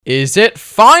Is it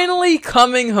finally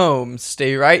coming home?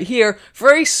 Stay right here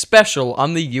for a special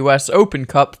on the US Open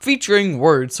Cup featuring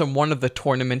words from one of the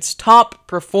tournament's top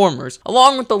performers,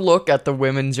 along with a look at the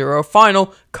Women's Euro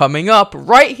Final coming up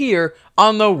right here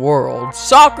on the World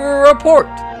Soccer Report.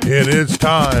 It is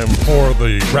time for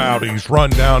the Rowdies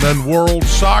Rundown and World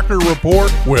Soccer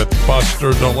Report with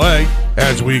Buster DeLay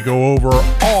as we go over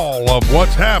all of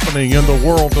what's happening in the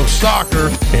world of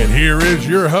soccer. And here is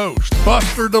your host,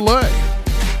 Buster DeLay.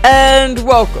 And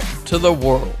welcome to the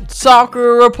World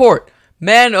Soccer Report.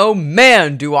 Man, oh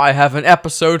man, do I have an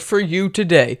episode for you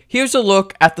today. Here's a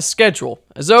look at the schedule.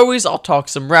 As always, I'll talk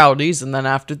some rowdies, and then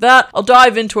after that, I'll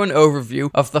dive into an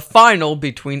overview of the final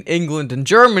between England and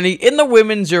Germany in the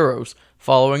Women's Euros.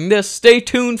 Following this, stay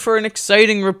tuned for an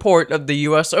exciting report of the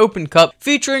US Open Cup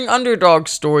featuring underdog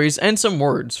stories and some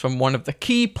words from one of the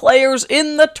key players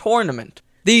in the tournament.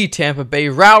 The Tampa Bay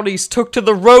Rowdies took to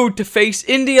the road to face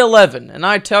Indy 11, and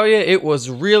I tell you, it was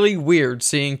really weird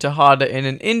seeing Tejada in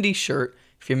an Indy shirt.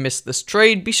 If you missed this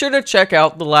trade, be sure to check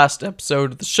out the last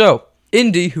episode of the show.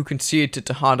 Indy, who conceded to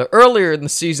Tejada earlier in the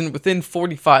season within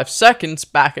 45 seconds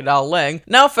back at Al Lang,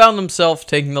 now found himself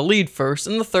taking the lead first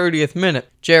in the 30th minute.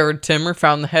 Jared Timmer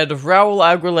found the head of Raul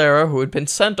Aguilera, who had been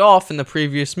sent off in the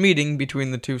previous meeting between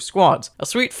the two squads, a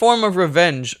sweet form of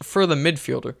revenge for the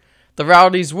midfielder. The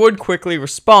Rowdies would quickly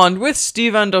respond, with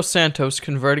Steven Dos Santos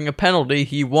converting a penalty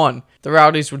he won. The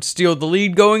Rowdies would steal the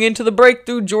lead going into the break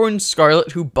through Jordan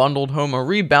Scarlett, who bundled home a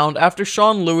rebound after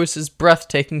Sean Lewis's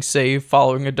breathtaking save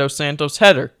following a Dos Santos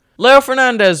header. Leo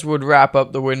Fernandez would wrap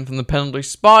up the win from the penalty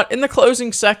spot in the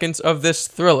closing seconds of this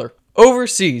thriller.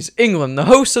 Overseas, England, the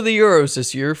hosts of the Euros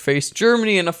this year, faced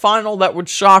Germany in a final that would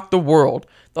shock the world.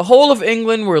 The whole of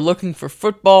England were looking for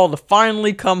football to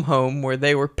finally come home, where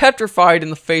they were petrified in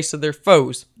the face of their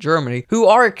foes, Germany, who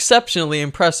are exceptionally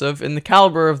impressive in the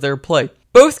caliber of their play.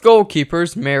 Both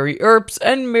goalkeepers, Mary Earps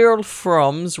and Meryl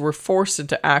Fromms, were forced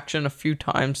into action a few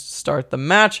times to start the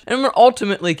match and would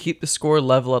ultimately keep the score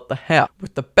level at the half,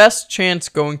 with the best chance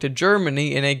going to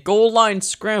Germany in a goal line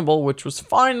scramble which was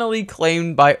finally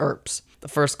claimed by Earps. The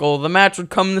first goal of the match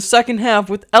would come in the second half,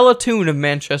 with Ella Toone of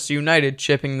Manchester United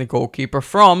chipping the goalkeeper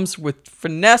Fromms with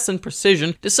finesse and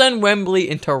precision to send Wembley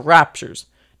into raptures.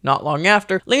 Not long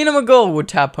after, Lena McGull would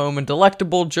tap home a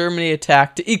delectable Germany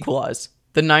attack to equalize.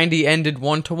 The 90 ended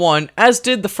 1-1, as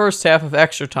did the first half of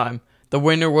extra time. The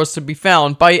winner was to be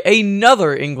found by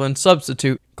another England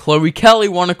substitute. Chloe Kelly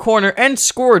won a corner and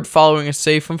scored following a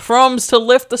save from Fromms to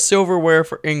lift the silverware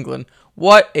for England.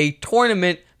 What a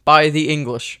tournament by the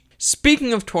English.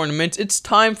 Speaking of tournaments, it's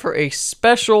time for a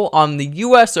special on the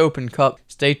US Open Cup.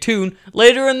 Stay tuned.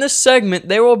 Later in this segment,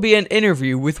 there will be an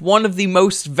interview with one of the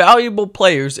most valuable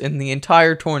players in the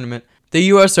entire tournament. The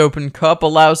US Open Cup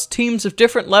allows teams of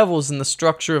different levels in the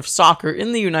structure of soccer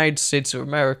in the United States of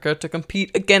America to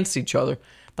compete against each other.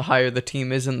 The higher the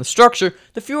team is in the structure,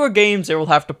 the fewer games they will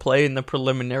have to play in the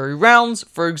preliminary rounds.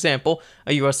 For example,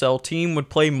 a USL team would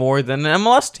play more than an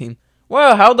MLS team.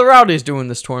 Well, how'd the Rowdies do in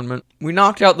this tournament? We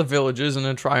knocked out the Villages in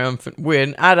a triumphant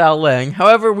win at Al Lang.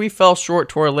 However, we fell short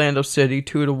to Orlando City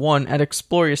 2-1 at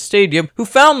Exploria Stadium, who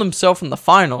found themselves in the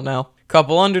final now.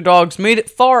 Couple underdogs made it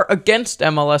far against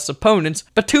MLS opponents,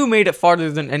 but two made it farther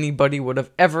than anybody would have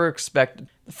ever expected.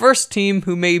 The first team,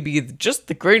 who may be just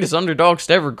the greatest underdogs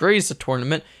to ever graze the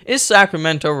tournament, is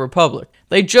Sacramento Republic.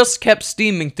 They just kept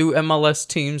steaming through MLS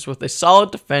teams with a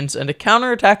solid defense and a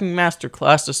counter-attacking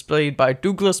masterclass displayed by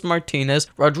Douglas Martinez,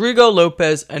 Rodrigo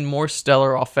Lopez, and more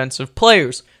stellar offensive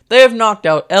players. They have knocked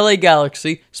out LA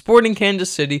Galaxy, Sporting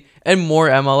Kansas City, and more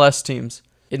MLS teams.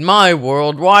 In my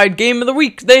worldwide game of the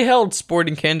week, they held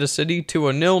Sporting Kansas City to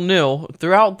a 0-0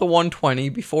 throughout the 120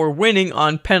 before winning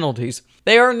on penalties.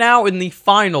 They are now in the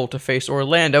final to face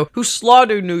Orlando, who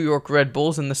slaughtered New York Red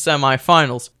Bulls in the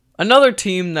semifinals. Another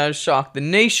team that has shocked the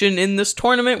nation in this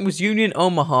tournament was Union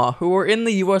Omaha, who are in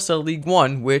the USL League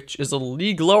One, which is a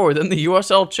league lower than the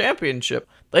USL Championship.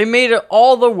 They made it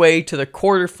all the way to the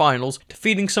quarterfinals,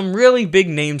 defeating some really big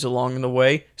names along the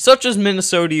way, such as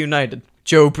Minnesota United.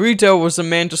 Joe Brito was the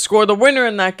man to score the winner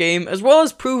in that game, as well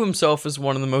as prove himself as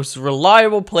one of the most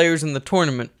reliable players in the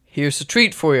tournament. Here's a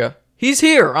treat for you. He's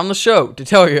here on the show to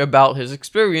tell you about his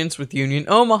experience with Union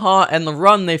Omaha and the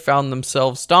run they found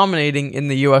themselves dominating in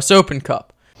the US Open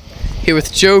Cup. Here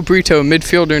with Joe Brito,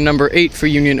 midfielder number 8 for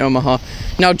Union Omaha.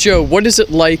 Now, Joe, what is it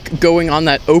like going on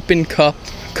that Open Cup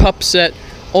set,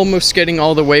 almost getting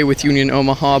all the way with Union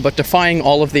Omaha, but defying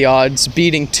all of the odds,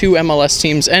 beating two MLS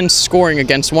teams and scoring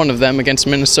against one of them, against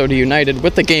Minnesota United,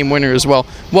 with the game winner as well?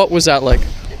 What was that like?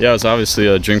 Yeah, it was obviously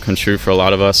a dream come true for a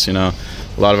lot of us. A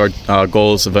a lot of our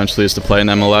goals eventually is to play in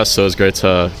MLS, so it's great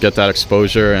to get that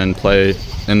exposure and play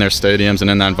in their stadiums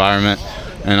and in that environment.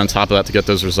 And on top of that, to get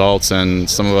those results, and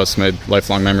some of us made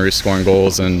lifelong memories scoring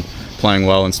goals and playing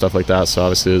well and stuff like that. So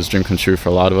obviously it was a dream come true for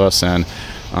a lot of us, and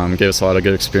gave us a lot of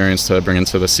good experience to bring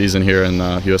into the season here in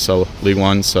USL League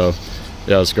One. So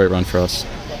yeah, it was a great run for us.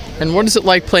 And what is it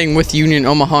like playing with Union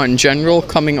Omaha in general,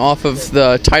 coming off of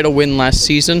the title win last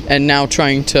season and now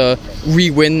trying to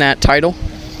re-win that title?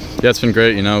 Yeah, it's been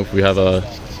great. We have a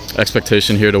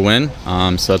expectation here to win,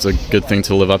 so that's a good thing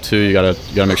to live up to. You gotta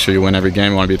make sure you win every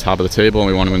game. We want to be top of the table, and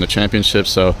we want to win the championship.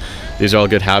 So these are all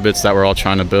good habits that we're all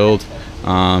trying to build,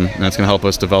 and it's going to help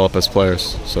us develop as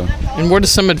players. So. And what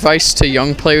is some advice to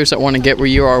young players that want to get where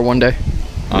you are one day?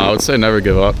 I would say never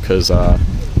give up, because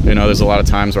there's a lot of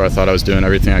times where I thought I was doing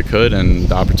everything I could, and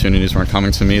the opportunities weren't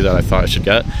coming to me that I thought I should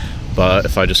get. But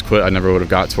if I just quit, I never would have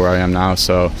got to where I am now.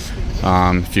 So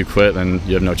if you quit, then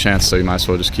you have no chance. So you might as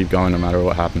well just keep going no matter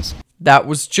what happens. That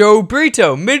was Joe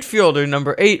Brito, midfielder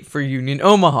number 8 for Union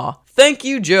Omaha. Thank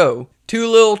you, Joe. 2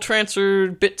 little transfer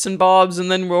bits and bobs,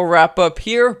 and then we'll wrap up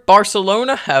here.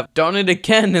 Barcelona have done it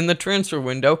again in the transfer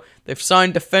window. They've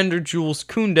signed defender Jules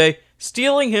Koundé,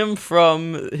 stealing him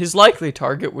from his likely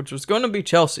target, which was going to be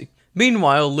Chelsea.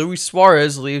 Meanwhile, Luis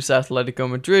Suarez leaves Atletico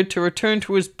Madrid to return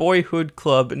to his boyhood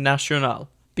club, Nacional.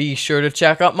 Be sure to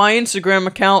check out my Instagram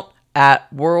account,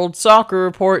 @World Soccer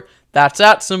Report. That's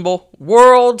 @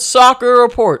 World Soccer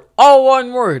Report, all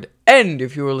one word. And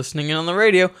if you are listening in on the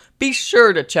radio, be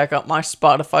sure to check out my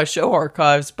Spotify show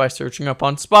archives by searching up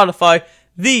on Spotify,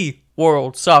 The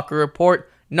World Soccer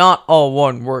Report, not all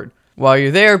one word. While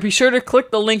you're there, be sure to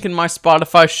click the link in my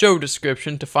Spotify show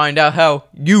description to find out how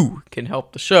you can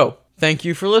help the show. Thank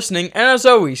you for listening, and as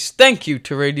always, thank you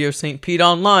to Radio St. Pete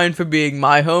Online for being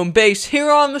my home base here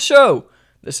on the show.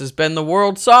 This has been the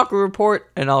World Soccer Report,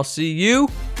 and I'll see you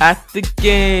at the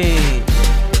game.